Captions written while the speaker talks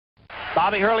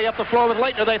Bobby Hurley up the floor with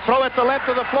Leitner. They throw it to the left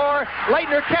of the floor.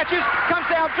 Leitner catches, comes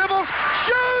down, dribbles,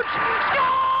 shoots,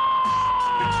 scores!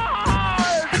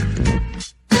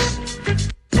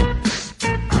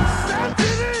 That's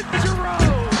it,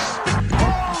 Jerome!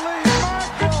 Holy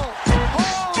mackerel!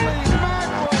 Holy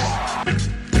mackerel!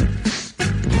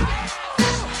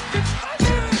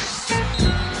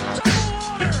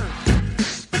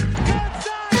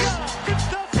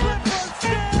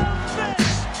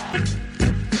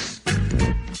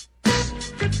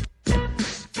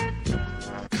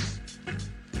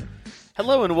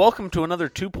 Hello and welcome to another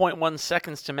 2.1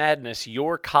 Seconds to Madness,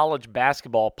 your college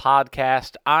basketball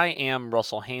podcast. I am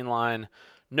Russell Hainline.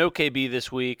 No KB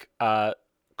this week.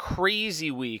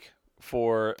 Crazy week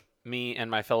for me and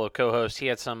my fellow co-host. He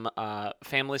had some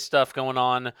family stuff going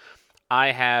on.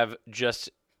 I have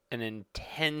just an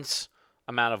intense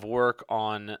amount of work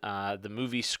on the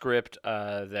movie script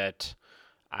that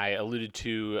I alluded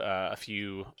to a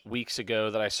few weeks ago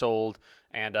that I sold.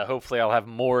 And hopefully I'll have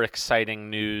more exciting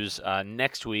news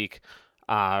next week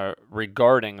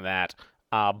regarding that.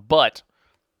 But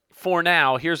for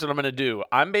now, here's what I'm going to do.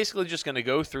 I'm basically just going to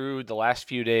go through the last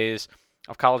few days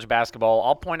of college basketball.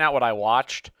 I'll point out what I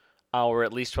watched, or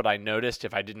at least what I noticed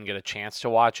if I didn't get a chance to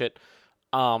watch it.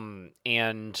 And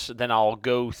then I'll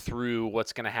go through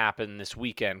what's going to happen this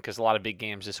weekend, because a lot of big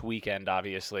games this weekend,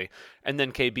 obviously. And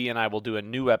then KB and I will do a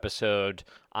new episode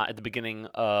at the beginning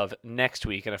of next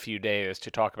week in a few days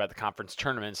to talk about the conference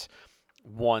tournaments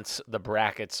once the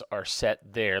brackets are set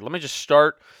there. Let me just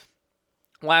start.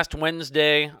 Last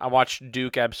Wednesday, I watched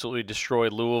Duke absolutely destroy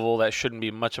Louisville. That shouldn't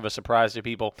be much of a surprise to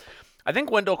people. I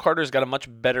think Wendell Carter's got a much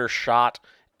better shot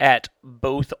at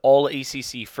both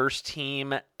All-ACC first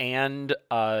team and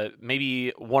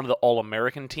maybe one of the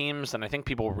All-American teams than I think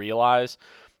people realize.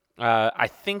 I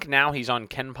think now he's on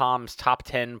KenPom's top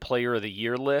 10 player of the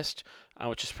year list,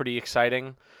 which is pretty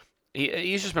exciting.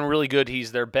 He's just been really good.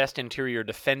 He's their best interior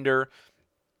defender.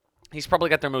 He's probably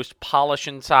got their most polished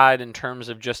inside in terms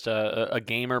of just a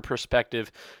gamer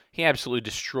perspective. He absolutely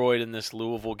destroyed in this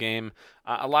Louisville game.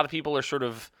 A lot of people are sort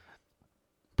of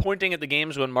pointing at the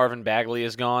games when Marvin Bagley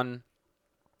is gone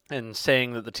and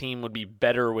saying that the team would be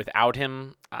better without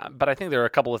him. But I think there are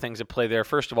a couple of things at play there.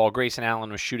 First of all, Grayson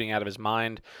Allen was shooting out of his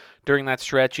mind during that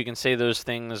stretch. You can say those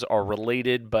things are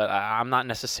related, but I'm not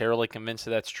necessarily convinced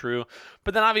that that's true.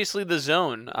 But then obviously the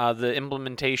zone, the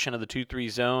implementation of the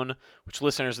 2-3 zone, which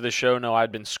listeners of the show know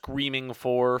I've been screaming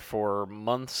for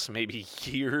months, maybe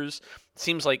years. It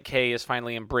seems like K has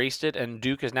finally embraced it, and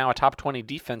Duke is now a top 20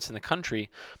 defense in the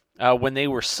country. When they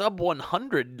were sub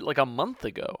 100 like a month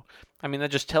ago. I mean,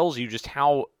 that just tells you just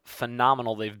how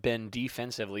phenomenal they've been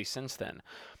defensively since then.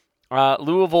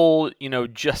 Louisville,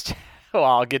 just well,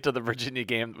 I'll get to the Virginia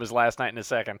game that was last night in a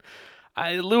second.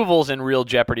 Louisville's in real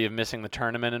jeopardy of missing the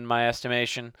tournament in my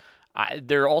estimation.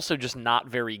 They're also just not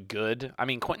very good. I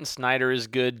mean, Quentin Snyder is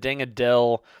good. Deng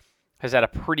Adel has had a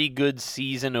pretty good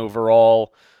season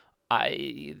overall.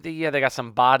 They got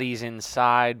some bodies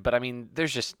inside, but I mean,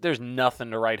 there's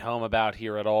nothing to write home about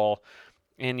here at all.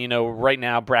 And right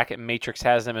now, Bracket Matrix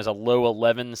has them as a low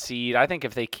 11 seed. I think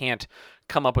if they can't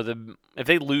come up with if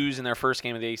they lose in their first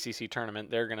game of the ACC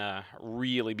tournament, they're gonna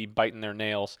really be biting their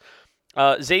nails.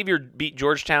 Xavier beat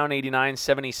Georgetown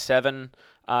 89-77.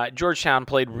 Georgetown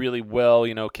played really well.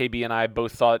 KB and I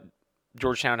both thought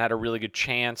Georgetown had a really good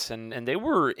chance, and they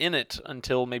were in it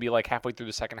until maybe like halfway through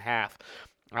the second half.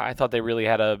 I thought they really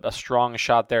had a strong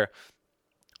shot there.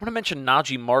 I want to mention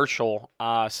Najee Marshall,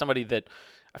 somebody that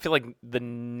I feel like the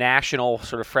national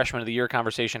sort of freshman of the year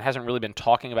conversation hasn't really been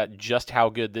talking about just how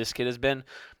good this kid has been.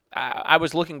 I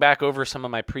was looking back over some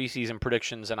of my preseason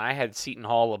predictions, and I had Seton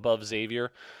Hall above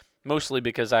Xavier, mostly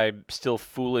because I still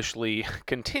foolishly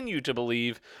continue to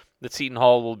believe that Seton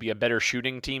Hall will be a better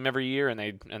shooting team every year, and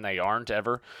they aren't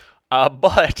ever.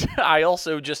 But I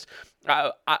also just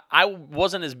I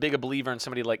wasn't as big a believer in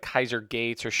somebody like Kaiser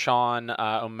Gates or Sean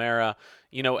O'Mara,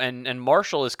 and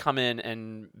Marshall has come in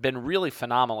and been really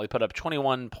phenomenal. He put up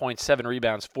 21.7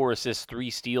 rebounds, 4 assists, 3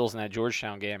 steals in that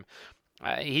Georgetown game.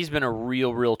 He's been a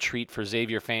real treat for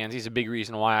Xavier fans. He's a big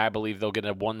reason why I believe they'll get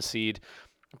a 1 seed.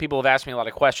 People have asked me a lot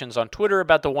of questions on Twitter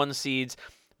about the 1 seeds.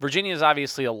 Virginia is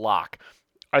obviously a lock.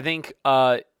 I think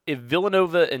if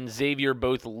Villanova and Xavier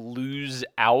both lose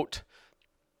out,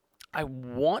 I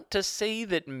want to say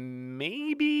that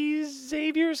maybe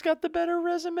Xavier's got the better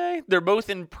resume. They're both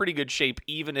in pretty good shape,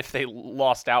 even if they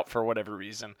lost out for whatever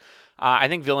reason. I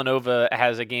think Villanova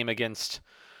has a game against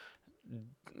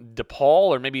DePaul,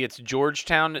 or maybe it's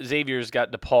Georgetown. Xavier's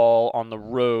got DePaul on the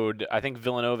road. I think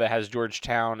Villanova has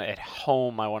Georgetown at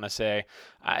home, I want to say.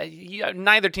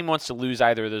 Neither team wants to lose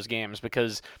either of those games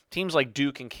because teams like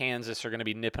Duke and Kansas are going to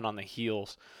be nipping on the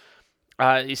heels.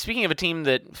 Speaking of a team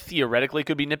that theoretically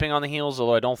could be nipping on the heels,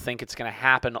 although I don't think it's going to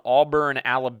happen, Auburn,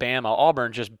 Alabama.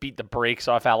 Auburn just beat the brakes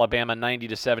off Alabama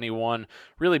 90-71,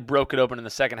 really broke it open in the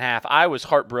second half. I was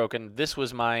heartbroken. This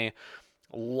was my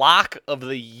lock of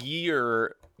the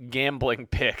year gambling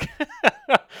pick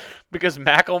because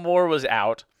Macklemore was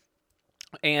out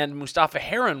and Mustafa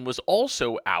Heron was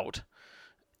also out.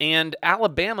 And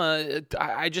Alabama,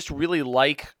 I just really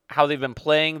like how they've been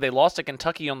playing. They lost to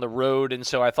Kentucky on the road, and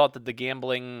so I thought that the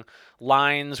gambling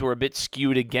lines were a bit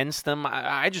skewed against them.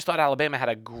 I just thought Alabama had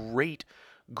a great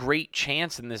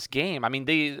chance in this game. I mean,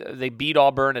 they beat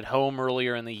Auburn at home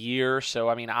earlier in the year, so,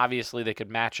 I mean, obviously they could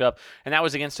match up. And that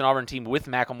was against an Auburn team with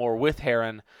Macklemore, with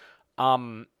Heron.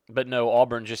 But no,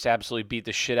 Auburn just absolutely beat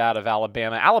the shit out of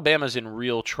Alabama. Alabama's in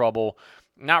real trouble.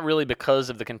 Not really because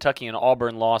of the Kentucky and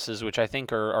Auburn losses, which I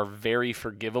think are very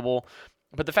forgivable,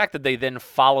 but the fact that they then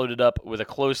followed it up with a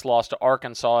close loss to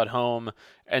Arkansas at home,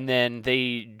 and then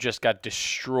they just got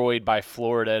destroyed by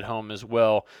Florida at home as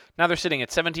well. Now they're sitting at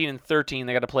 17-13.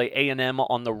 They got to play A&M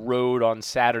on the road on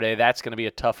Saturday. That's going to be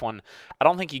a tough one. I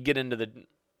don't think you get into the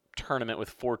tournament with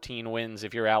 14 wins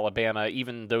if you're Alabama,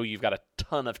 even though you've got a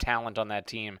ton of talent on that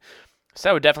team. So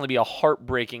that would definitely be a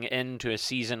heartbreaking end to a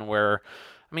season where,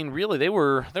 I mean, really, they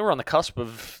were on the cusp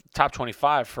of top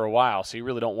 25 for a while, so you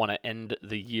really don't want to end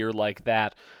the year like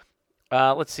that.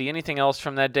 Let's see, anything else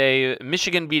from that day?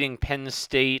 Michigan beating Penn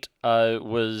State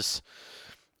was,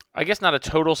 I guess, not a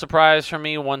total surprise for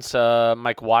me once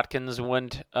Mike Watkins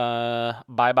went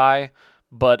bye-bye.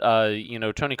 But,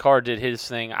 Tony Carr did his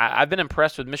thing. I've been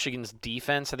impressed with Michigan's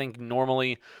defense. I think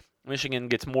normally Michigan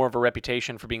gets more of a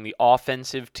reputation for being the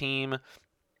offensive team.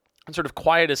 And sort of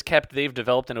quiet as kept, they've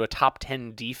developed into a top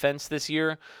 10 defense this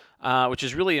year, which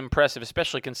is really impressive,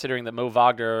 especially considering that Mo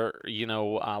Wagner,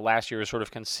 last year was sort of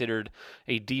considered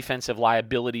a defensive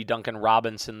liability. Duncan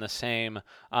Robinson the same.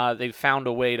 They've found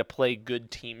a way to play good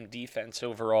team defense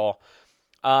overall.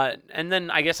 And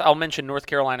then I guess I'll mention North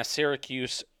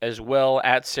Carolina-Syracuse as well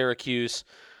at Syracuse.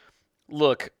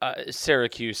 Look,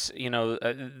 Syracuse,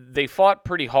 they fought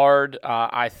pretty hard.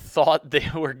 I thought they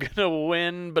were going to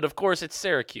win, but of course it's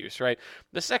Syracuse, right?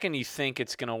 The second you think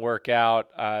it's going to work out,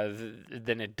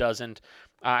 then it doesn't.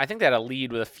 I think they had a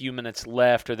lead with a few minutes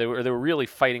left, or they were really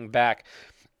fighting back.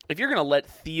 If you're going to let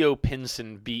Theo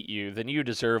Pinson beat you, then you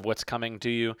deserve what's coming to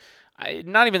you.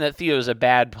 Not even that Theo's a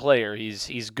bad player.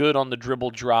 He's good on the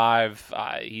dribble drive.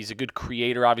 He's a good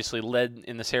creator, obviously led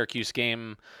in the Syracuse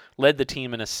game, led the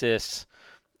team in assists.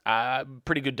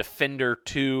 Pretty good defender,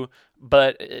 too.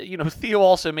 But, Theo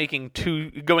also going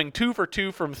 2 for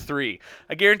 2 from 3.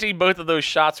 I guarantee both of those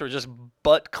shots were just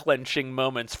butt-clenching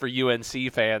moments for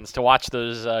UNC fans to watch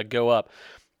those go up.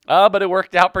 But it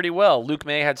worked out pretty well. Luke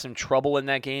May had some trouble in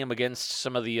that game against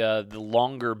some of the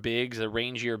longer bigs, the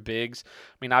rangier bigs.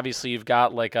 I mean, obviously you've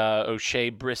got like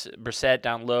O'Shea Brissett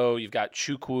down low. You've got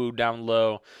Chukwu down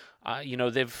low.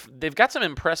 They've got some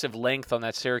impressive length on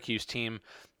that Syracuse team.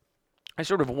 I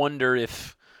sort of wonder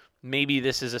if maybe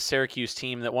this is a Syracuse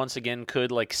team that once again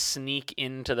could like sneak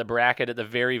into the bracket at the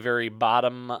very, very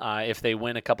bottom if they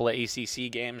win a couple of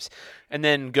ACC games and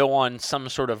then go on some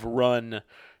sort of run.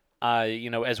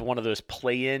 As one of those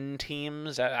play-in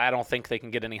teams. I don't think they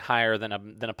can get any higher than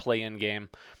a play-in game.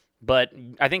 But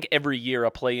I think every year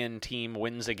a play-in team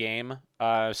wins a game.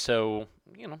 So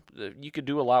you could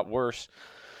do a lot worse.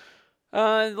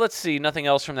 Let's see. Nothing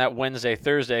else from that Wednesday,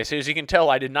 Thursday. So as you can tell,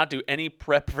 I did not do any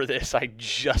prep for this. I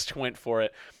just went for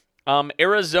it.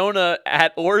 Arizona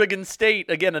at Oregon State.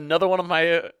 Again, another one of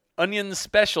my Onion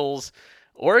specials.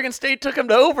 Oregon State took them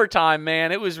to overtime,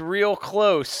 man. It was real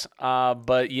close.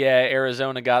 But, yeah,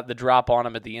 Arizona got the drop on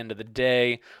them at the end of the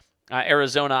day.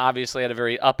 Arizona obviously had a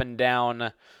very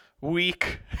up-and-down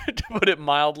week, to put it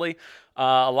mildly.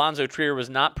 Alonzo Trier was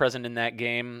not present in that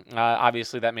game.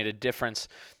 Obviously, that made a difference.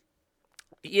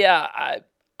 Yeah,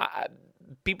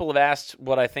 people have asked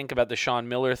what I think about the Sean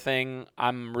Miller thing.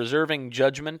 I'm reserving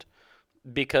judgment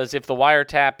because if the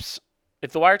wiretap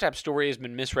story has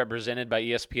been misrepresented by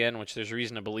ESPN, which there's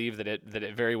reason to believe that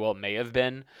it very well may have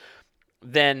been,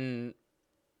 then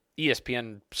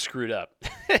ESPN screwed up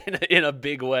in a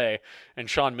big way, and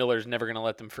Sean Miller's never going to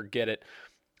let them forget it.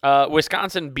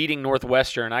 Wisconsin beating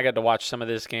Northwestern. I got to watch some of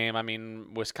this game. I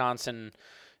mean, Wisconsin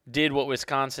did what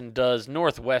Wisconsin does.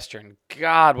 Northwestern,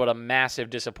 God, what a massive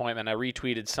disappointment. I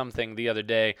retweeted something the other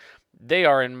day. They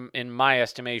are, in my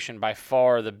estimation, by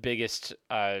far the biggest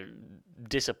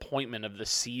disappointment of the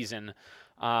season.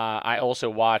 I also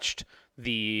watched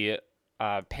the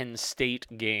Penn State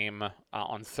game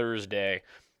on Thursday.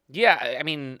 Yeah, I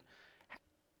mean,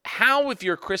 how if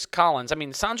you're Chris Collins? I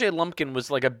mean, Sanjay Lumpkin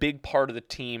was like a big part of the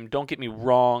team. Don't get me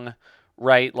wrong,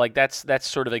 right? Like that's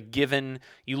sort of a given.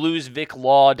 You lose Vic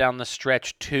Law down the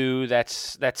stretch too.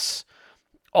 That's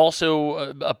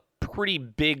also a pretty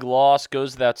big loss,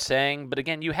 goes without saying. But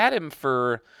again, you had him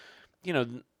for,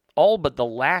 all but the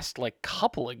last like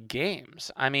couple of games.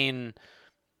 I mean,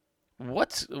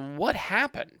 what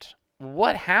happened?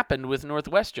 What happened with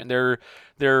Northwestern?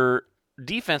 Their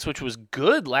defense, which was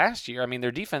good last year. I mean,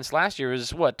 their defense last year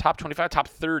was top 25, top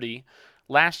 30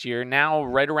 last year. Now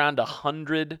right around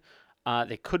 100.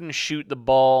 They couldn't shoot the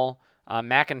ball.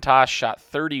 McIntosh shot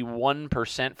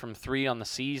 31% from 3 on the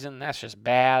season. That's just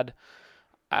bad.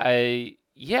 I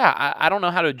don't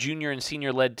know how a junior and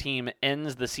senior led team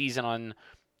ends the season on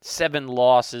 7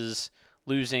 losses,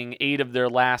 losing 8 of their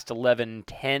last 11,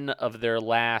 10 of their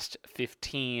last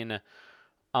 15.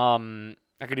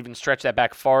 I could even stretch that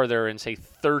back farther and say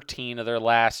 13 of their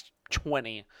last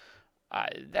 20.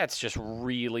 That's just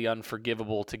really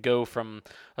unforgivable to go from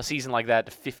a season like that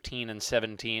to 15 and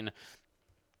 17.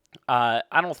 I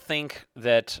don't think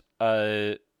that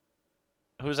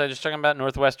who was I just talking about?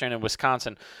 Northwestern and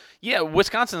Wisconsin. Yeah,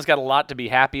 Wisconsin's got a lot to be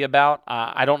happy about.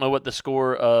 I don't know what the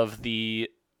score of the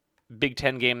Big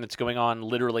Ten game that's going on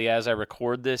literally as I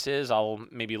record this is. I'll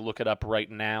maybe look it up right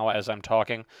now as I'm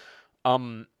talking.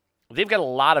 They've got a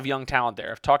lot of young talent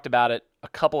there. I've talked about it a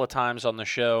couple of times on the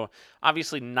show.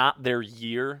 Obviously not their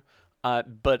year,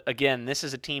 but again, this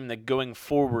is a team that going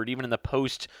forward, even in the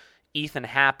post-Ethan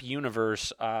Happ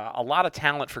universe, a lot of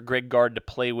talent for Greg Gard to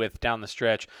play with down the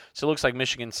stretch. So it looks like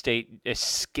Michigan State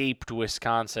escaped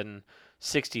Wisconsin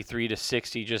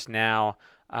 63-60 just now.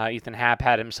 Ethan Happ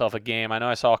had himself a game. I know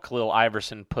I saw Khalil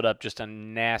Iverson put up just a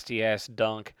nasty-ass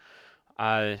dunk.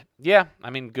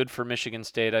 Good for Michigan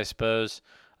State, I suppose.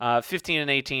 15 and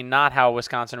 18, not how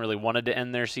Wisconsin really wanted to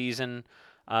end their season.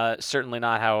 Certainly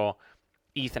not how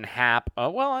Ethan Happ.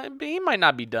 He might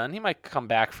not be done. He might come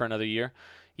back for another year.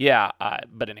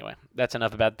 But anyway, that's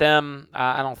enough about them.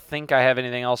 I don't think I have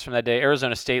anything else from that day.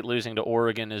 Arizona State losing to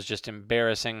Oregon is just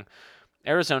embarrassing.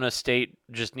 Arizona State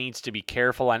just needs to be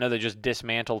careful. I know they just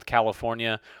dismantled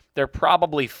California. They're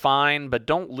probably fine, but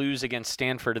don't lose against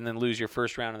Stanford and then lose your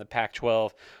first round in the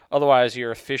Pac-12. Otherwise, you're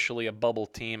officially a bubble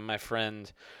team, my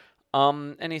friend.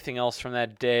 Anything else from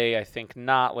that day? I think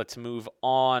not. Let's move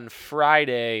on.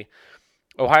 Friday,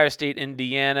 Ohio State,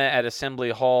 Indiana at Assembly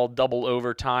Hall, double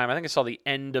overtime. I think I saw the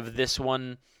end of this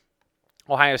one.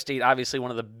 Ohio State, obviously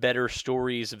one of the better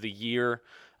stories of the year.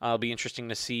 It'll be interesting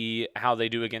to see how they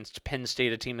do against Penn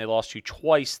State, a team they lost to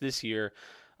twice this year,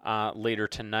 later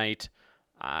tonight.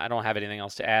 I don't have anything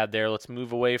else to add there. Let's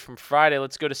move away from Friday.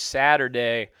 Let's go to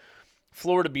Saturday.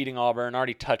 Florida beating Auburn.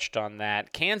 Already touched on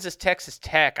that. Kansas, Texas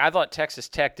Tech. I thought Texas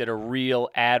Tech did a real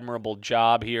admirable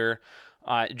job here,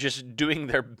 just doing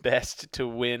their best to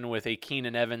win with a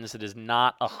Keenan Evans that is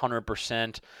not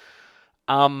 100%.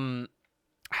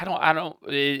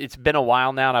 It's been a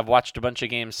while now, and I've watched a bunch of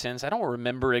games since. I don't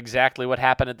remember exactly what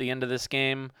happened at the end of this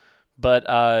game,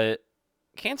 but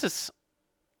Kansas,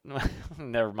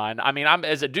 never mind. I mean,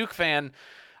 as a Duke fan,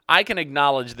 I can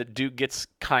acknowledge that Duke gets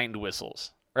kind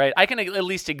whistles, right? I can at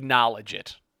least acknowledge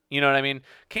it. You know what I mean?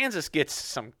 Kansas gets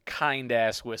some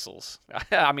kind-ass whistles.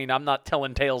 I mean, I'm not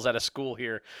telling tales out of school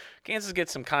here. Kansas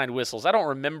gets some kind whistles. I don't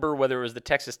remember whether it was the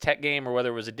Texas Tech game or whether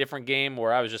it was a different game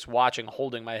where I was just watching,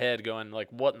 holding my head, going, like,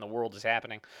 what in the world is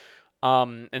happening?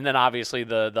 And then, obviously,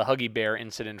 the Huggy Bear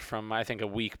incident from, I think, a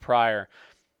week prior.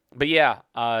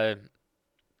 But,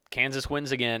 Kansas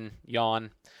wins again.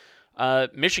 Yawn.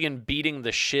 Michigan beating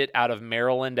the shit out of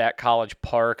Maryland at College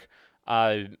Park.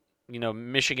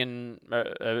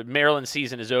 Maryland's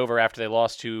season is over after they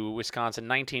lost to Wisconsin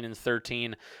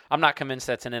 19-13. I'm not convinced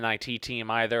that's an NIT team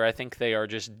either. I think they are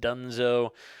just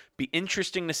donezo. Be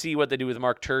interesting to see what they do with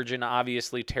Mark Turgeon.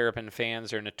 Obviously, Terrapin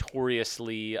fans are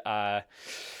notoriously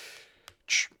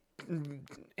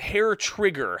hair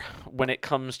trigger when it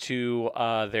comes to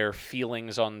their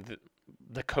feelings on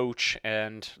the coach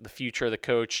and the future of the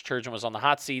coach. Turgeon was on the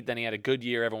hot seat. Then he had a good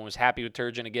year. Everyone was happy with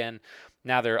Turgeon again.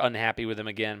 Now they're unhappy with him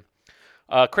again.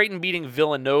 Creighton beating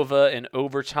Villanova in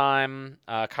overtime.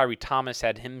 Kyrie Thomas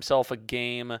had himself a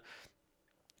game.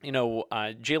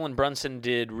 Jalen Brunson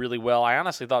did really well. I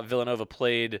honestly thought Villanova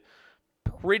played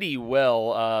pretty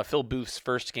well. Phil Booth's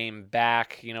first game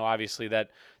back. Obviously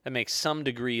that makes some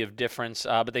degree of difference.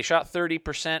 But they shot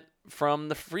 30% from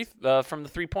the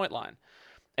 3-point line.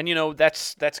 And,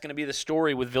 that's going to be the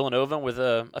story with Villanova, with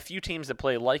a few teams that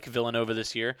play like Villanova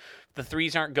this year. The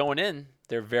threes aren't going in.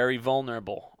 They're very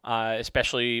vulnerable,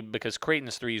 especially because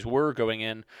Creighton's threes were going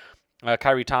in.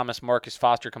 Kyrie Thomas, Marcus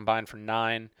Foster combined for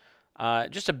 9.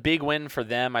 Just a big win for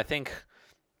them. I think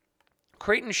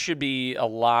Creighton should be a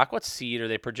lock. What seed are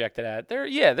they projected at?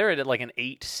 They're at like an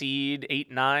 8 seed,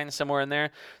 8, 9, somewhere in there.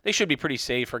 They should be pretty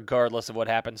safe regardless of what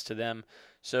happens to them.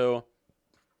 So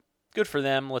good for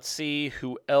them. Let's see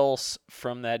who else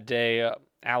from that day.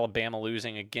 Alabama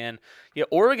losing again. Yeah,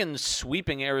 Oregon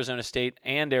sweeping Arizona State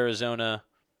and Arizona.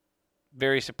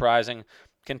 Very surprising.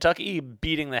 Kentucky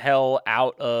beating the hell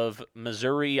out of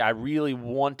Missouri. I really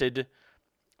wanted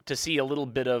to see a little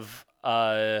bit of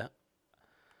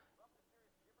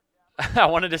I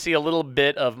wanted to see a little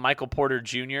bit of Michael Porter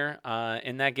Jr.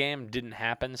 In that game. Didn't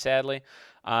happen, sadly.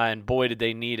 And boy, did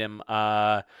they need him.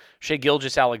 Shai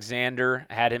Gilgeous-Alexander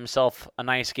had himself a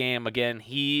nice game. Again,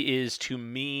 he is, to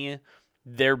me,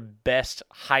 their best,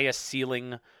 highest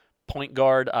ceiling point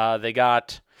guard. They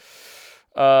got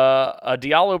a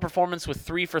Diallo performance with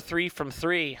 3 for 3 from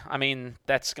 3. I mean,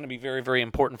 that's going to be very, very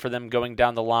important for them going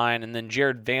down the line. And then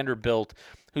Jared Vanderbilt,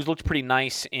 who's looked pretty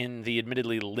nice in the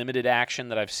admittedly limited action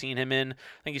that I've seen him in.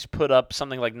 I think he's put up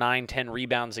something like 9-10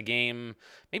 rebounds a game,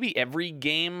 maybe every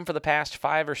game for the past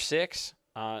 5 or 6.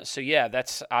 So, yeah,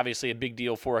 that's obviously a big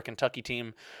deal for a Kentucky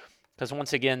team because,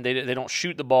 once again, they don't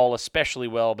shoot the ball especially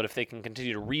well, but if they can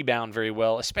continue to rebound very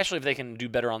well, especially if they can do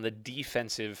better on the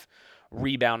defensive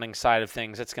rebounding side of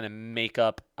things, that's going to make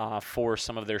up for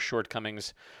some of their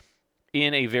shortcomings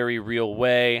in a very real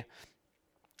way.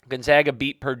 Gonzaga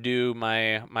beat Purdue.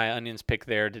 My Onions pick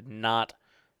there did not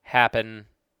happen.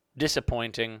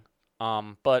 Disappointing,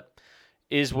 but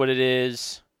is what it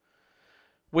is.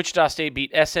 Wichita State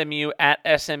beat SMU at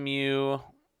SMU.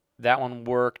 That one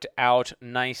worked out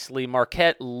nicely.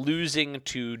 Marquette losing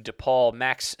to DePaul.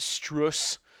 Max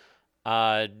Strus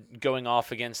going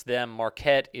off against them.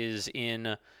 Marquette is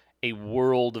in a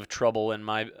world of trouble, in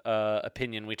my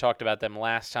opinion. We talked about them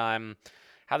last time.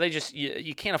 How they just,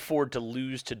 you can't afford to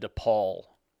lose to DePaul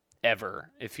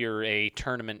ever if you're a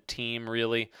tournament team,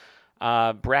 really.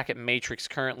 Bracket Matrix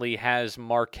currently has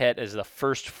Marquette as the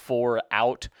first 4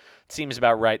 out. It seems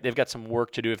about right. They've got some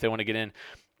work to do if they want to get in.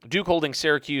 Duke holding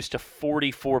Syracuse to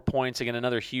 44 points. Again,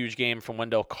 another huge game from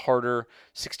Wendell Carter.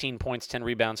 16 points, 10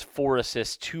 rebounds, 4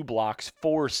 assists, 2 blocks,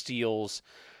 4 steals.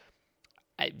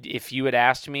 If you had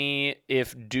asked me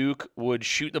if Duke would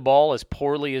shoot the ball as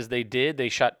poorly as they did, they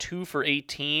shot 2 for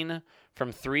 18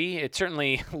 from 3. It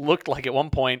certainly looked like at one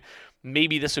point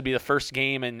maybe this would be the first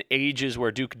game in ages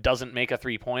where Duke doesn't make a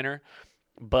three-pointer.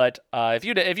 But if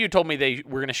you told me they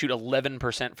were going to shoot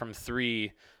 11% from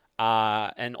 3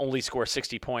 and only score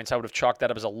 60 points, I would have chalked that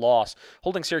up as a loss.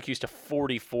 Holding Syracuse to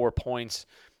 44 points.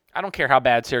 I don't care how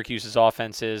bad Syracuse's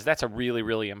offense is. That's a really,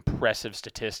 really impressive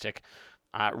statistic.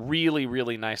 Really,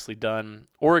 really nicely done.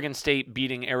 Oregon State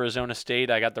beating Arizona State.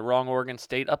 I got the wrong Oregon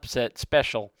State upset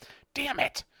special. Damn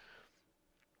it.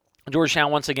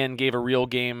 Georgetown once again gave a real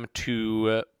game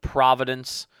to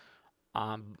Providence.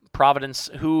 Providence,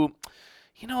 who,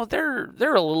 they're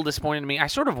a little disappointing to me. I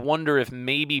sort of wonder if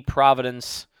maybe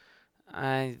Providence,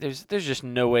 there's just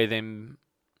no way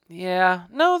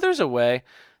there's a way.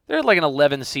 They're like an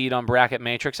 11 seed on Bracket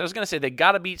Matrix. I was going to say they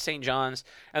got to beat St. John's,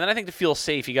 and then I think to feel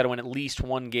safe, you got to win at least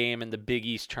one game in the Big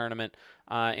East tournament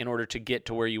in order to get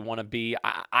to where you want to be.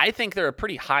 I think they're a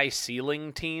pretty high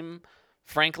ceiling team,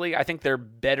 frankly. I think they're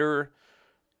better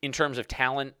in terms of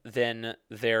talent than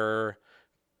their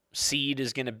seed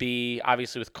is going to be,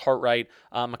 obviously with Cartwright,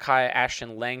 Micaiah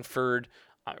Ashton Langford.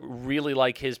 Really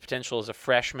like his potential as a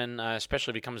freshman,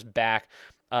 especially if he comes back.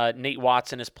 Nate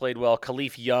Watson has played well.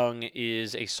 Khalif Young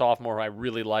is a sophomore who I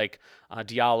really like.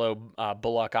 Diallo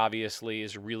Bullock, obviously,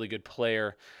 is a really good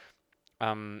player.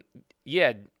 They've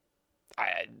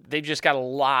just got a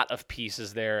lot of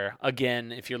pieces there.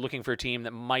 Again, if you're looking for a team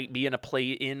that might be in a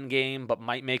play-in game but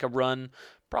might make a run,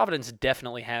 Providence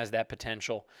definitely has that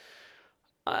potential.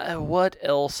 What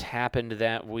else happened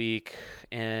that week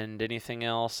and anything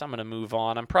else? I'm going to move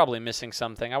on. I'm probably missing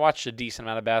something. I watched a decent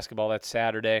amount of basketball that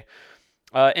Saturday.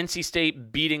 NC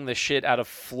State beating the shit out of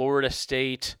Florida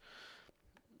State.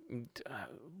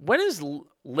 When is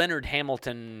Leonard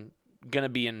Hamilton going to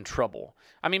be in trouble?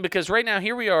 I mean, because right now,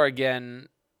 here we are again.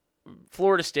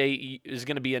 Florida State is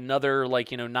going to be another,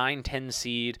 9-10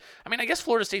 seed. I mean, I guess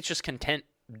Florida State's just content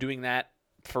doing that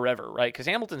forever, right? Because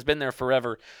Hamilton's been there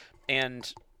forever. And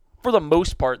for the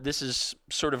most part, this is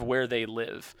sort of where they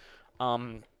live.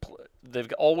 They're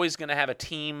always going to have a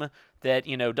team that,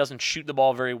 doesn't shoot the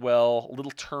ball very well, a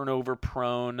little turnover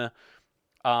prone.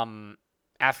 And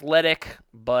athletic,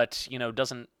 but,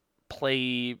 doesn't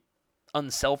play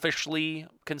unselfishly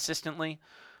consistently.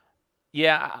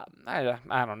 Yeah, I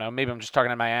don't know. Maybe I'm just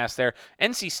talking out my ass there.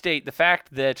 NC State, the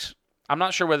fact that I'm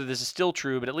not sure whether this is still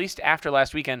true, but at least after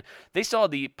last weekend, they still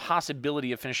had the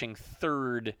possibility of finishing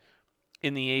third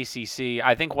in the ACC.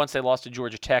 I think once they lost to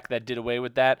Georgia Tech, that did away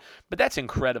with that. But that's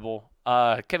incredible.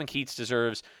 Kevin Keatts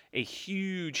deserves a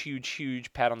huge, huge,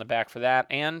 huge pat on the back for that.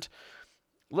 And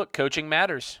look, coaching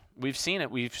matters. We've seen it.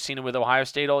 We've seen it with Ohio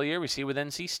State all year. We see it with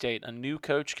NC State. A new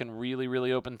coach can really,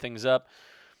 really open things up.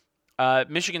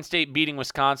 Michigan State beating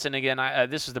Wisconsin again.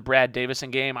 This was the Brad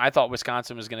Davison game. I thought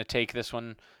Wisconsin was going to take this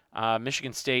one.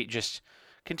 Michigan State just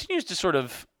continues to sort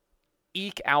of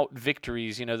eke out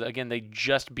victories. Again, they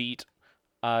just beat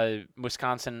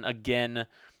Wisconsin again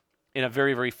in a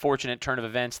very, very fortunate turn of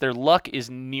events. Their luck is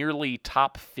nearly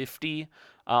top 50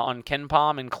 on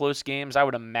KenPom in close games. I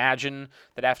would imagine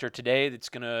that after today, it's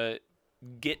going to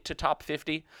get to top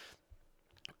 50.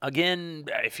 Again,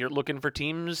 if you're looking for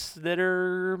teams that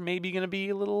are maybe going to be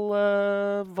a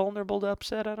little vulnerable to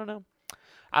upset, I don't know.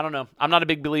 I'm not a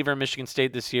big believer in Michigan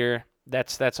State this year.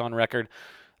 That's on record.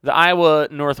 The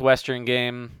Iowa-Northwestern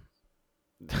game.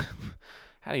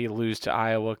 How do you lose to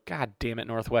Iowa? God damn it,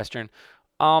 Northwestern.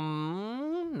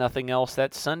 Nothing else.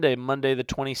 That's Sunday, Monday the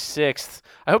 26th.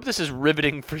 I hope this is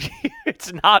riveting for you.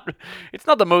 It's not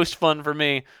the most fun for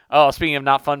me. Oh, speaking of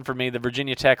not fun for me, the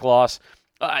Virginia Tech loss.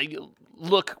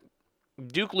 Look,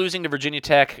 Duke losing to Virginia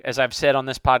Tech, as I've said on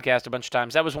this podcast a bunch of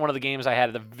times, that was one of the games I had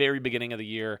at the very beginning of the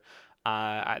year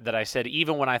that I said,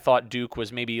 even when I thought Duke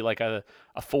was maybe like a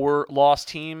 4-loss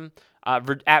team,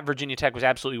 at Virginia Tech was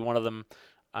absolutely one of them.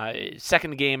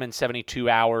 Second game in 72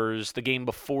 hours, the game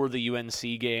before the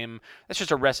UNC game. That's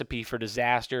just a recipe for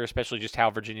disaster, especially just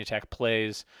how Virginia Tech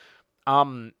plays.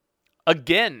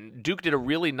 Again, Duke did a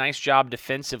really nice job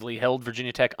defensively, held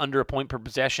Virginia Tech under a point per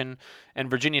possession, and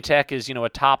Virginia Tech is, a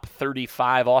top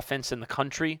 35 offense in the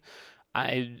country.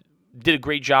 I did a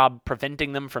great job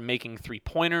preventing them from making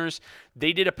three-pointers.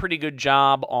 They did a pretty good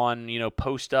job on,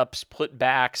 post-ups,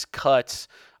 putbacks, cuts.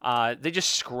 They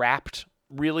just scrapped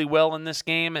really well in this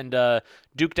game, and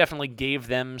Duke definitely gave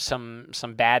them some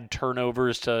bad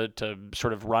turnovers to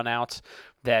sort of run outs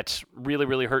that really,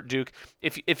 really hurt Duke.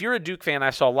 If you're a Duke fan, I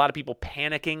saw a lot of people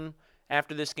panicking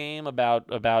after this game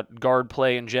about guard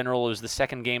play in general. It was the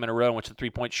second game in a row in which the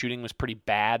three-point shooting was pretty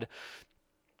bad.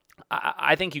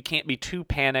 I think you can't be too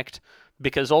panicked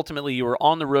because ultimately you were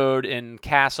on the road in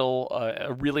Castle,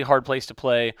 a really hard place to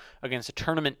play against a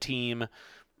tournament team,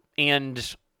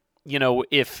 and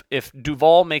if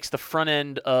Duval makes the front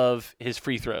end of his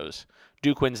free throws,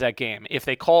 Duke wins that game. If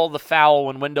they call the foul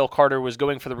when Wendell Carter was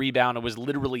going for the rebound and was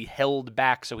literally held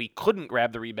back so he couldn't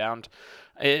grab the rebound,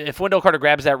 if Wendell Carter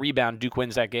grabs that rebound, Duke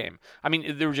wins that game. I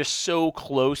mean, they were just so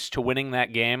close to winning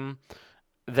that game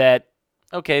that,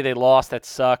 okay, they lost. That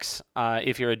sucks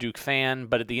if you're a Duke fan,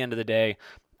 but at the end of the day,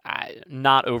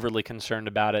 not overly concerned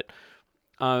about it.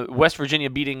 West Virginia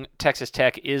beating Texas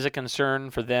Tech is a concern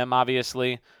for them,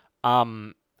 obviously.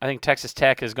 I think Texas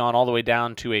Tech has gone all the way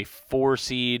down to a 4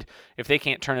 seed. If they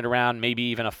can't turn it around, maybe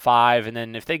even a 5. And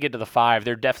then if they get to the 5,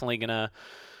 they're definitely going to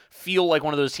feel like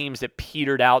one of those teams that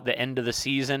petered out the end of the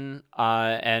season,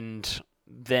 and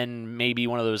then maybe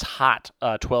one of those hot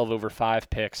 12/5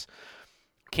 picks.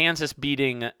 Kansas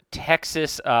beating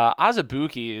Texas.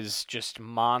 Azubuike is just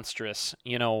monstrous.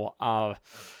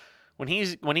 When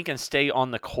he can stay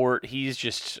on the court, he's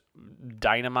just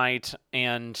dynamite.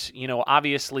 And,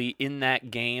 obviously in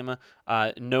that game,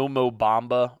 no Mo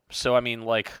Bamba. So,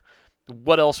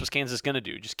 what else was Kansas going to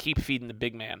do? Just keep feeding the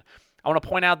big man. I want to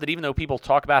point out that even though people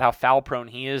talk about how foul-prone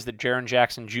he is, that Jaren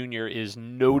Jackson Jr. is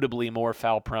notably more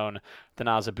foul-prone than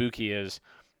Azubuike is.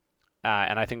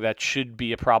 And I think that should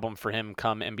be a problem for him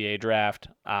come NBA draft,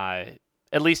 at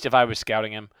least if I was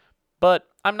scouting him. But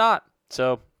I'm not,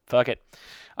 so fuck it.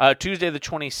 Tuesday the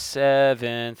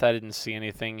 27th, I didn't see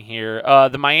anything here.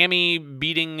 The Miami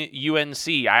beating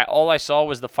UNC. All I saw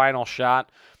was the final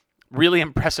shot. Really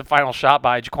impressive final shot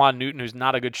by Jaquan Newton, who's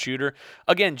not a good shooter.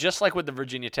 Again, just like with the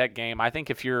Virginia Tech game, I think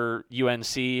if you're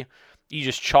UNC, you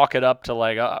just chalk it up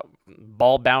to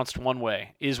ball bounced one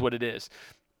way, is what it is.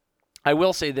 I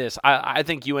will say this. I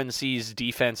think UNC's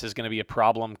defense is going to be a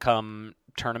problem come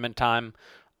tournament time.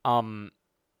 UNC's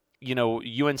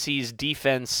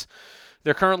defense,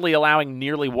 they're currently allowing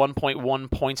nearly 1.1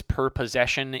 points per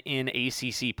possession in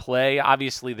ACC play.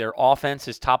 Obviously, their offense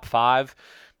is top 5,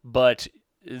 but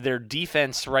their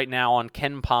defense right now on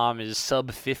KenPom is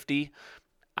sub 50.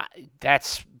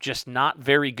 That's just not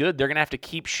very good. They're going to have to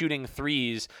keep shooting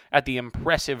threes at the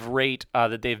impressive rate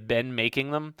that they've been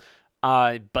making them.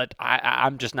 but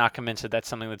I'm just not convinced that that's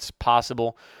something that's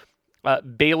possible.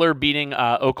 Baylor beating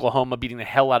Oklahoma, beating the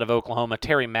hell out of Oklahoma.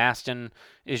 Terry Maston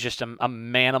is just a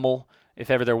manimal, if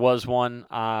ever there was one.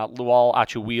 Lual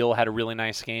Achuwil had a really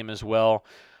nice game as well.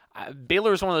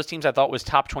 Baylor is one of those teams I thought was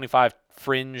top 25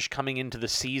 fringe coming into the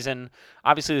season.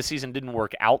 Obviously, the season didn't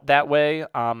work out that way.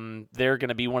 They're going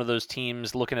to be one of those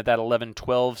teams looking at that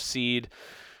 11-12 seed.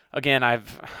 Again,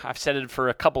 I've said it for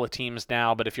a couple of teams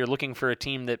now, but if you're looking for a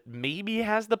team that maybe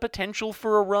has the potential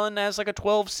for a run as like a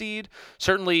 12 seed,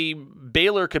 certainly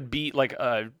Baylor could beat like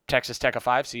Texas Tech, a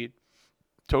 5 seed.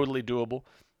 Totally doable.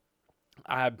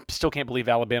 I still can't believe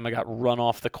Alabama got run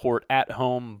off the court at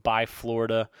home by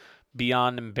Florida.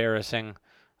 Beyond embarrassing.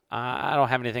 I don't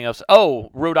have anything else. Oh,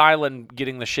 Rhode Island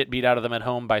getting the shit beat out of them at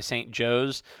home by St.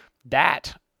 Joe's.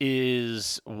 That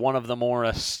is one of the more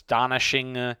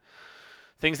astonishing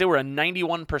things. They were a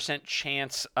 91%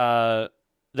 chance. They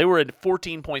were a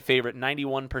 14-point favorite,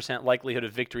 91% likelihood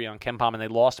of victory on KenPom, and they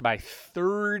lost by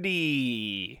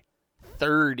 30.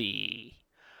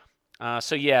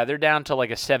 So, yeah, they're down to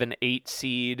like a 7-8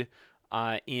 seed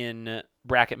in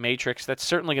bracket matrix. That's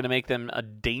certainly going to make them a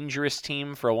dangerous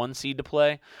team for a 1 seed to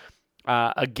play.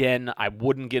 Again, I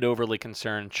wouldn't get overly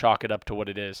concerned. Chalk it up to what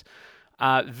it is.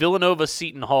 Villanova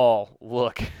Seton Hall.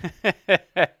 Look,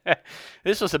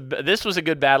 this was a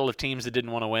good battle of teams that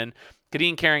didn't want to win.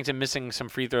 Kadeem Carrington missing some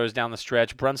free throws down the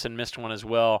stretch. Brunson missed one as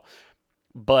well.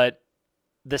 But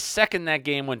the second that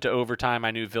game went to overtime,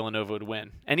 I knew Villanova would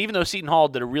win. And even though Seton Hall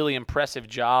did a really impressive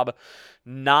job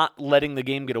not letting the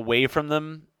game get away from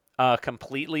them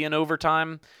completely in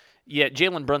overtime, yet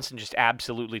Jalen Brunson just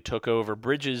absolutely took over.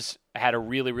 Bridges had a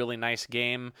really, really nice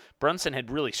game. Brunson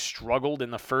had really struggled in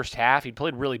the first half. He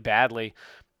played really badly.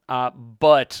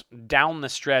 But down the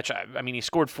stretch, I mean, he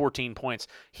scored 14 points.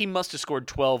 He must have scored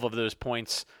 12 of those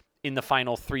points in the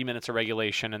final 3 minutes of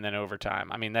regulation and then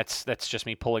overtime. I mean, that's just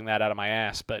me pulling that out of my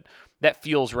ass, but that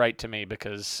feels right to me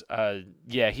because,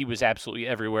 he was absolutely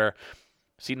everywhere.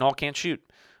 Seton Hall can't shoot.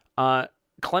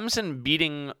 Clemson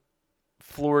beating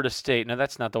Florida State. No,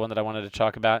 that's not the one that I wanted to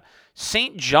talk about.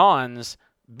 St. John's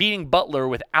beating Butler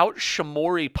without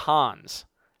Shamori Pons.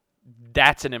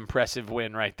 That's an impressive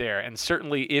win right there. And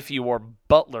certainly if you are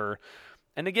Butler,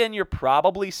 and again, you're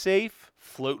probably safe,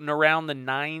 floating around the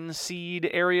 9 seed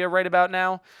area right about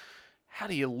now. How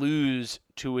do you lose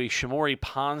to a Shamori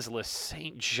Pons-less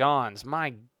St. John's?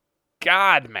 My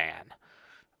God, man.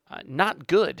 Not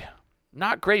good.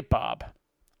 Not great, Bob.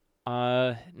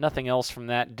 Nothing else from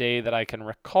that day that I can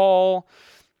recall.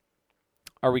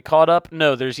 Are we caught up?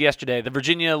 No, there's yesterday. The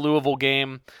Virginia-Louisville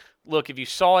game. Look, if you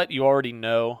saw it, you already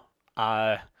know.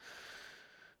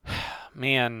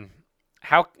 Man,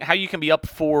 how you can be up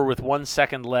 4 with 1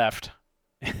 second left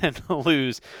and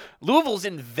lose. Louisville's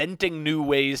inventing new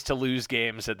ways to lose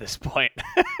games at this point,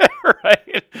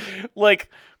 right? Like,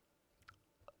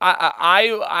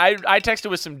 I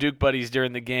texted with some Duke buddies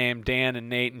during the game, Dan and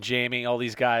Nate and Jamie, all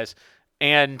these guys,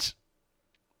 and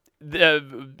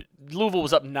Louisville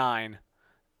was up 9.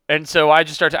 And so I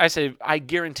just I say, I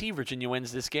guarantee Virginia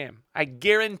wins this game. I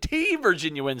guarantee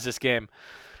Virginia wins this game.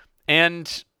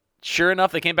 And sure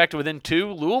enough, they came back to within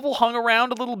 2. Louisville hung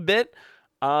around a little bit.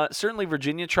 Certainly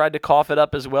Virginia tried to cough it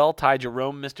up as well. Ty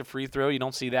Jerome missed a free throw. You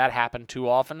don't see that happen too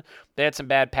often. They had some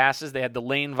bad passes. They had the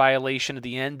lane violation at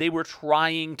the end. They were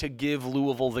trying to give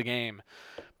Louisville the game.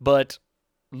 But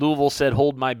Louisville said,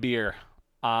 hold my beer.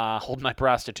 Hold my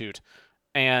prostitute.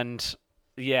 And,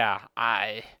 yeah,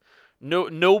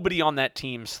 nobody on that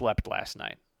team slept last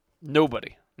night.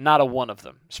 Nobody. Not a one of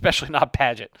them. Especially not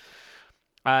Padgett.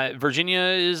 Virginia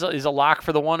is a lock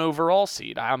for the 1 overall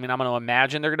seed. I mean, I'm going to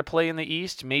imagine they're going to play in the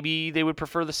East. Maybe they would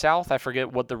prefer the South. I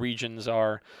forget what the regions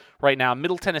are right now.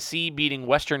 Middle Tennessee beating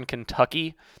Western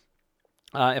Kentucky.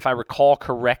 If I recall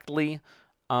correctly,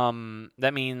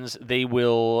 that means they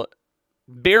will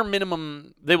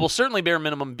certainly bare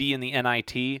minimum be in the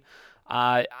NIT.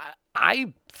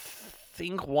 I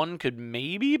think one could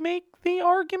maybe make the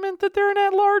argument that they're an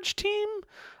at-large team.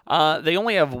 They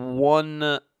only have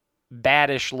one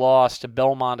baddish loss to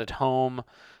Belmont at home.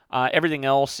 Everything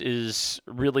else is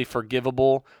really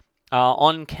forgivable.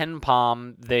 On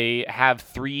KenPom, they have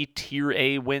 3 Tier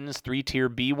A wins, 3 Tier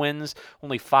B wins,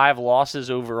 only 5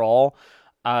 losses overall.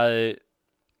 I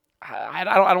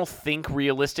don't think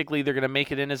realistically they're going to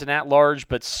make it in as an at-large,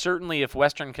 but certainly if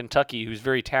Western Kentucky, who's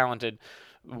very talented,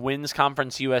 wins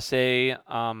Conference USA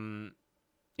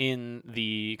in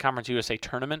the Conference USA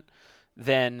tournament,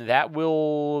 then that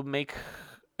will make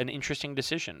an interesting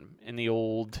decision in the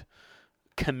old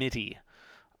committee.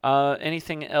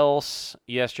 Anything else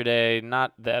yesterday?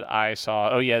 Not that I saw.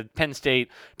 Oh, yeah, Penn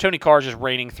State. Tony Carr just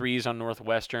raining threes on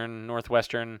Northwestern.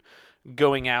 Northwestern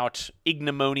going out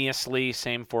ignominiously.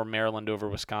 Same for Maryland over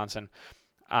Wisconsin.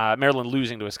 Maryland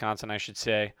losing to Wisconsin, I should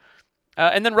say.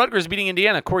 And then Rutgers beating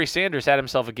Indiana. Corey Sanders had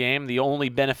himself a game. The only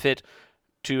benefit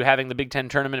to having the Big Ten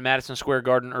tournament at Madison Square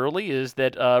Garden early is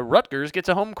that Rutgers gets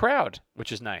a home crowd,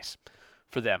 which is nice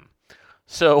for them.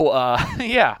 So,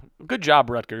 yeah, good job,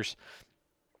 Rutgers.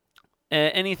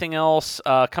 Anything else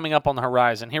coming up on the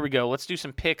horizon? Here we go. Let's do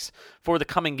some picks for the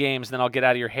coming games, then I'll get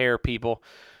out of your hair, people.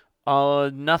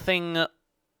 Nothing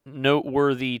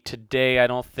noteworthy today, I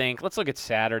don't think. Let's look at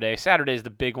Saturday. Saturday's the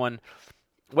big one.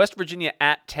 West Virginia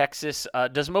at Texas.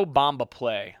 Does Mo Bamba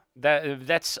play?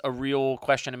 That's a real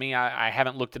question to me. I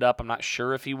haven't looked it up. I'm not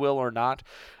sure if he will or not.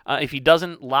 If he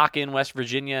doesn't, lock in West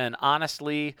Virginia. And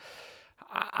honestly,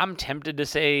 I'm tempted to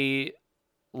say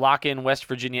lock in West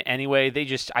Virginia anyway.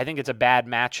 I think it's a bad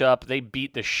matchup. They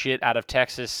beat the shit out of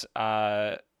Texas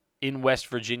in West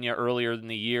Virginia earlier in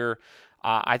the year.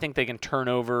 I think they can turn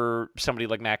over somebody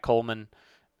like Matt Coleman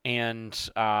and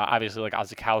obviously like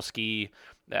Ozakowski,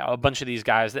 a bunch of these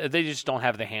guys. They just don't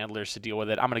have the handlers to deal with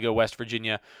it. I'm going to go West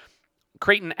Virginia.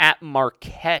 Creighton at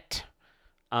Marquette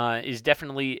is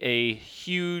definitely a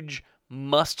huge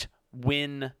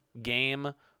must-win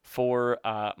game for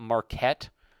Marquette.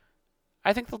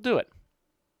 I think they'll do it.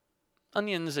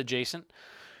 Onions adjacent.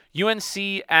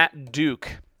 UNC at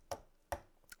Duke.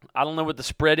 I don't know what the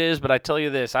spread is, but I tell you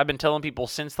this. I've been telling people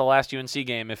since the last UNC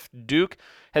game, if Duke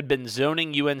had been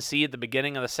zoning UNC at the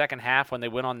beginning of the second half when they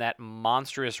went on that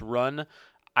monstrous run,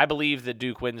 I believe that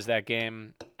Duke wins that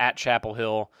game at Chapel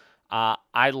Hill.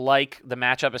 I like the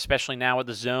matchup, especially now with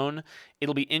the zone.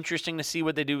 It'll be interesting to see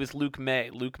what they do with Luke May.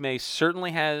 Luke May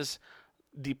certainly has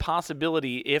the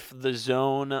possibility, if the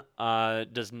zone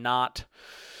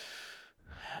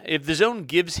if the zone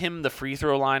gives him the free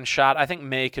throw line shot, I think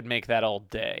May could make that all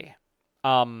day.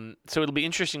 So it'll be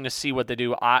interesting to see what they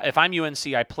do. If I'm UNC,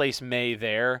 I place May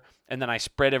there, and then I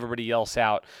spread everybody else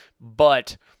out.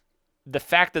 But the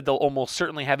fact that they'll almost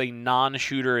certainly have a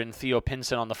non-shooter in Theo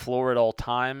Pinson on the floor at all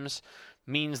times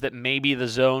means that maybe the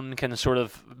zone can sort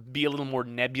of be a little more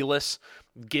nebulous,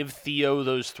 give Theo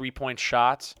those three-point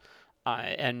shots,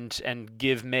 and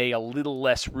give May a little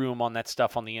less room on that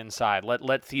stuff on the inside.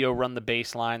 Let Theo run the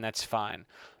baseline. That's fine.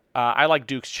 I like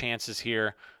Duke's chances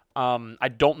here. I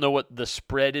don't know what the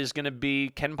spread is going to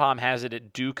be. KenPom has it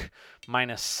at Duke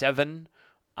 -7.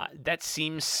 That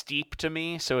seems steep to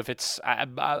me. So if it's,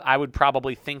 I would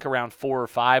probably think around 4 or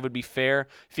 5 would be fair.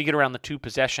 If you get around the 2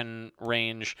 possession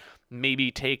range,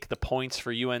 maybe take the points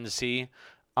for UNC.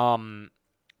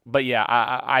 But yeah,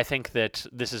 I think that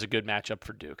this is a good matchup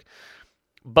for Duke.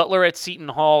 Butler at Seton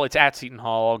Hall. It's at Seton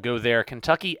Hall. I'll go there.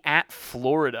 Kentucky at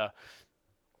Florida.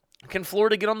 Can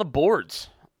Florida get on the boards?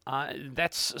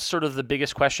 That's sort of the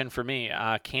biggest question for me.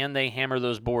 Can they hammer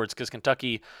those boards? Because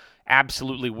Kentucky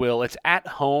absolutely will. It's at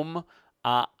home.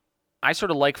 I sort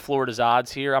of like Florida's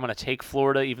odds here. I'm going to take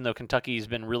Florida, even though Kentucky's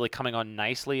been really coming on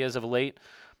nicely as of late.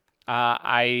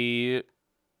 I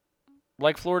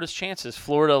like Florida's chances.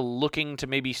 Florida looking to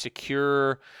maybe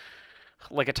secure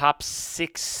like a top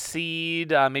 6 seed.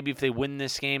 Maybe if they win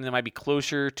this game, they might be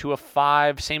closer to a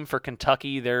 5. Same for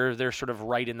Kentucky. They're sort of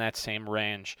right in that same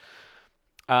range.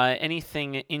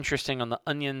 Anything interesting on the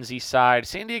Onions east side?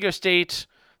 San Diego State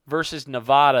versus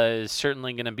Nevada is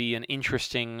certainly going to be an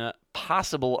interesting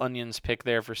possible Onions pick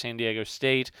there for San Diego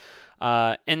State.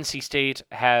 NC State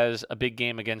has a big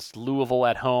game against Louisville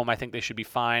at home. I think they should be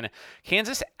fine.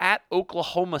 Kansas at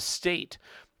Oklahoma State.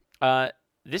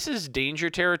 This is danger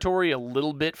territory a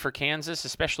little bit for Kansas,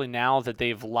 especially now that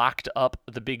they've locked up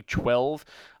the Big 12.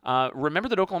 Remember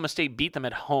that Oklahoma State beat them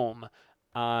at home,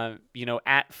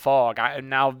 at Fog.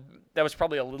 Now, that was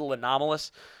probably a little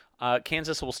anomalous.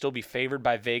 Kansas will still be favored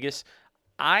by Vegas.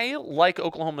 I like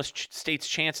Oklahoma State's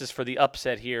chances for the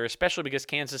upset here, especially because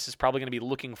Kansas is probably going to be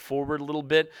looking forward a little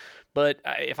bit. But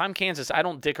if I'm Kansas, I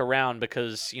don't dick around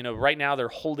because, right now they're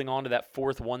holding on to that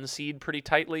 4th 1 seed pretty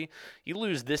tightly. You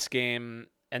lose this game,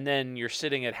 and then you're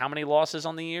sitting at how many losses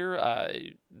on the year?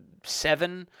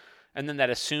 7. And then that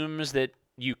assumes that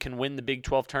you can win the Big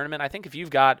 12 tournament. I think if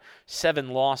you've got 7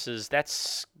 losses,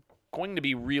 that's going to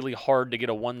be really hard to get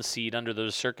a 1 seed under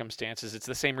those circumstances. It's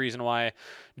the same reason why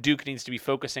Duke needs to be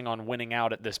focusing on winning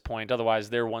out at this point. Otherwise,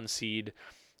 their 1 seed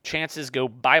chances go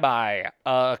bye-bye.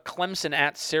 Clemson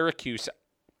at Syracuse.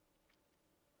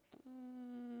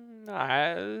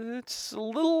 It's a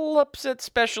little upset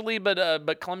especially, but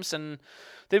Clemson,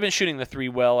 they've been shooting the 3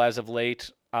 well as of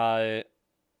late. They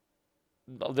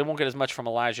won't get as much from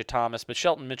Elijah Thomas, but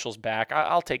Shelton Mitchell's back.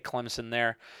 I'll take Clemson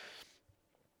there.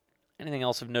 Anything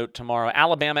else of note tomorrow?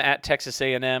 Alabama at Texas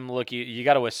A&M. Look, you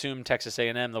got to assume Texas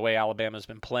A&M the way Alabama's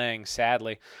been playing,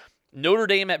 sadly. Notre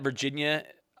Dame at Virginia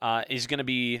is going to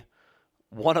be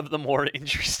one of the more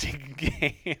interesting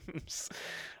games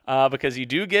because you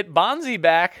do get Bonzi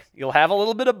back. You'll have a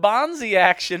little bit of Bonzi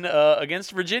action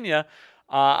against Virginia.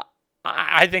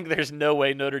 I think there's no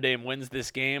way Notre Dame wins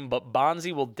this game, but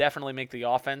Bonzi will definitely make the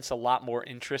offense a lot more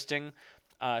interesting.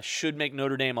 Should make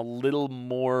Notre Dame a little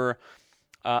more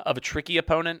of a tricky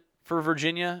opponent for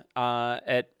Virginia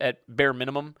at bare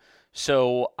minimum.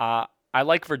 So I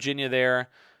like Virginia there,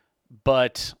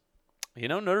 but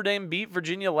Notre Dame beat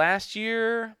Virginia last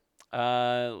year.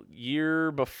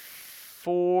 Year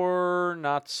before,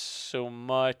 not so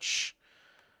much.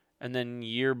 And then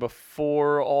year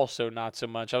before, also not so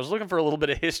much. I was looking for a little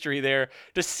bit of history there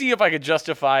to see if I could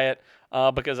justify it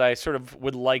because I sort of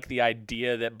would like the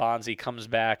idea that Bonzi comes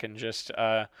back and just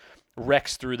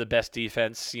wrecks through the best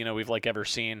defense we've ever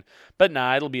seen. But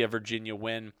nah, it'll be a Virginia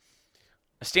win.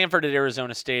 Stanford at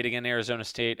Arizona State. Again, Arizona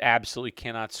State absolutely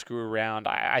cannot screw around.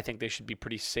 I think they should be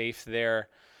pretty safe there.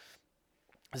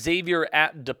 Xavier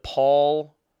at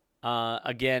DePaul.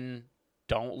 Again,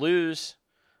 don't lose.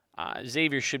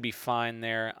 Xavier should be fine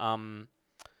there.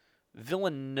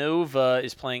 Villanova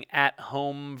is playing at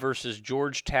home versus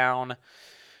Georgetown.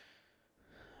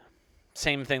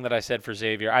 Same thing that I said for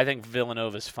Xavier. I think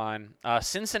Villanova's fine.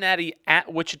 Cincinnati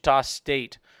at Wichita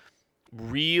State.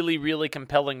 Really, really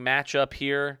compelling matchup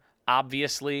here,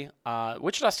 obviously.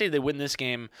 Wichita State, they win this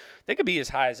game, they could be as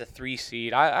high as a 3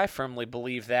 seed. I firmly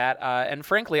believe that. And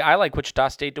frankly, I like Wichita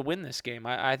State to win this game.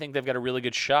 I think they've got a really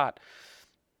good shot.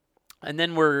 And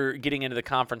then we're getting into the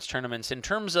conference tournaments. In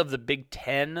terms of the Big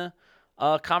Ten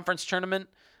conference tournament,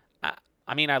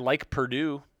 I like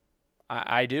Purdue.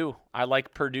 I do. I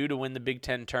like Purdue to win the Big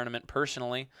Ten tournament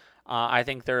personally. I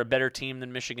think they're a better team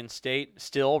than Michigan State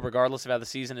still, regardless of how the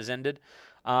season has ended.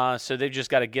 So they've just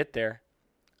got to get there.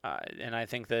 And I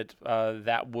think that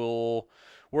that will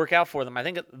work out for them. I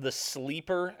think the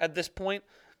sleeper at this point,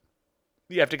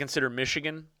 you have to consider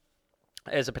Michigan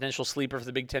as a potential sleeper for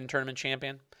the Big Ten tournament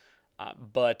champion.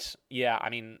 But, yeah,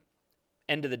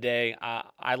 end of the day,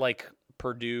 I like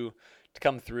Purdue to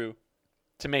come through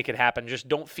to make it happen. Just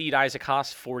don't feed Isaac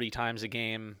Haas 40 times a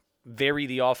game. Vary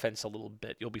the offense a little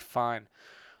bit. You'll be fine.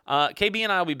 KB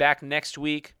and I will be back next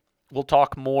week. We'll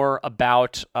talk more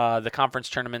about the conference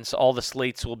tournaments. All the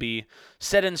slates will be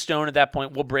set in stone at that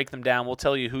point. We'll break them down. We'll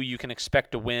tell you who you can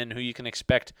expect to win, who you can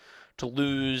expect to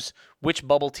lose, which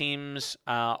bubble teams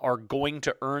are going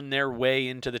to earn their way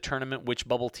into the tournament, which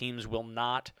bubble teams will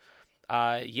not.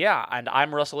 And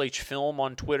I'm Russell H. Film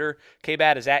on Twitter.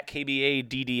 KBAD is at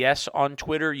KBADDS on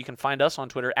Twitter. You can find us on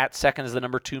Twitter at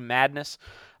 @2madness.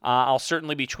 I'll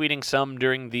certainly be tweeting some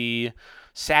during the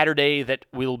Saturday that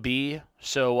will be.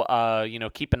 So,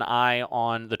 keep an eye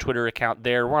on the Twitter account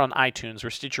there. We're on iTunes.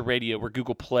 We're Stitcher Radio. We're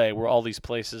Google Play. We're all these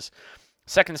places.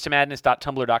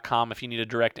 secondstomadness.tumblr.com if you need a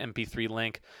direct MP3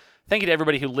 link. Thank you to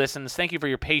everybody who listens. Thank you for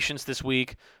your patience this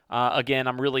week. Again,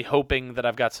 I'm really hoping that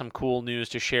I've got some cool news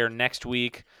to share next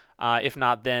week. If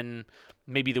not, then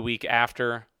maybe the week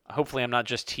after. Hopefully I'm not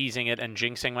just teasing it and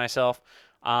jinxing myself.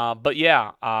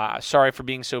 Sorry for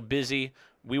being so busy.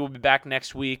 We will be back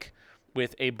next week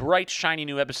with a bright, shiny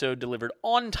new episode delivered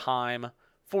on time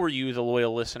for you, the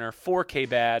loyal listener, for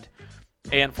KBAD.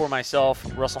 And for myself,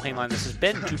 Russell Hainline, this has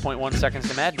been 2.1 Seconds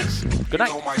to Madness. Good night.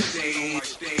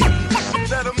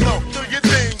 Let them know, do your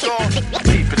thing, dog.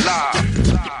 Keep it live.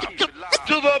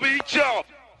 To the beach.